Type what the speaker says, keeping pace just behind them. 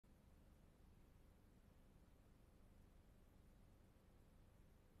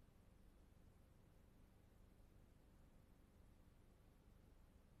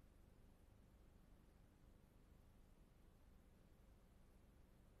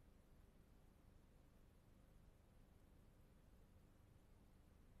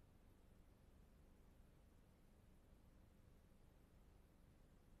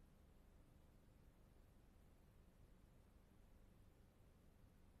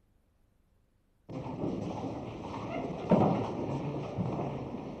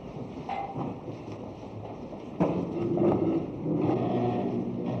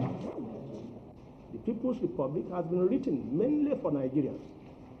People's Republic has been written mainly for Nigerians.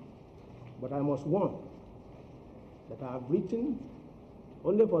 But I must warn that I have written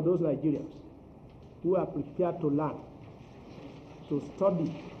only for those Nigerians who are prepared to learn, to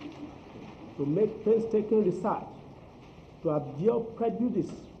study, to make painstaking research, to abjure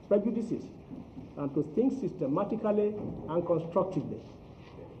prejudices, and to think systematically and constructively.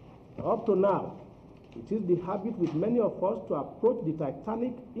 Up to now, it is the habit with many of us to approach the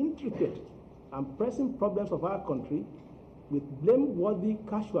titanic, intricate, and pressing problems of our country with blameworthy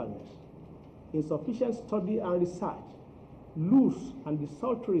casualness, insufficient study and research, loose and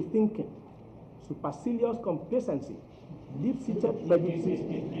desultory thinking, supercilious complacency, deep-seated prejudices,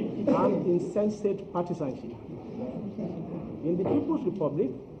 and insensate partisanship. In the People's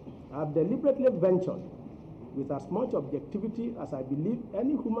Republic, I have deliberately ventured with as much objectivity as I believe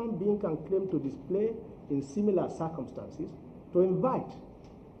any human being can claim to display in similar circumstances, to invite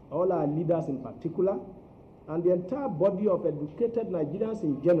all our leaders in particular, and the entire body of educated Nigerians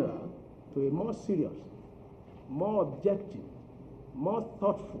in general, to a more serious, more objective, more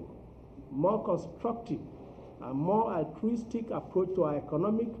thoughtful, more constructive, and more altruistic approach to our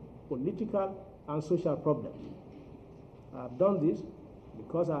economic, political, and social problems. I have done this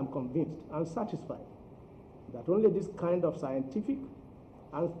because I am convinced and satisfied that only this kind of scientific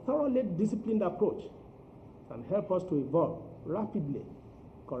and thoroughly disciplined approach can help us to evolve rapidly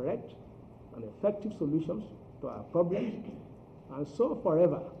correct and effective solutions to our problems, and so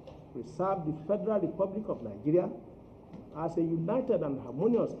forever preserve the Federal Republic of Nigeria as a united and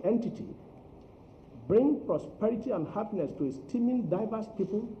harmonious entity, bring prosperity and happiness to its teeming diverse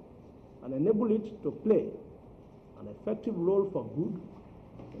people, and enable it to play an effective role for good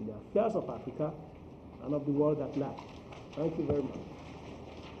in the affairs of Africa and of the world at large. Thank you very much.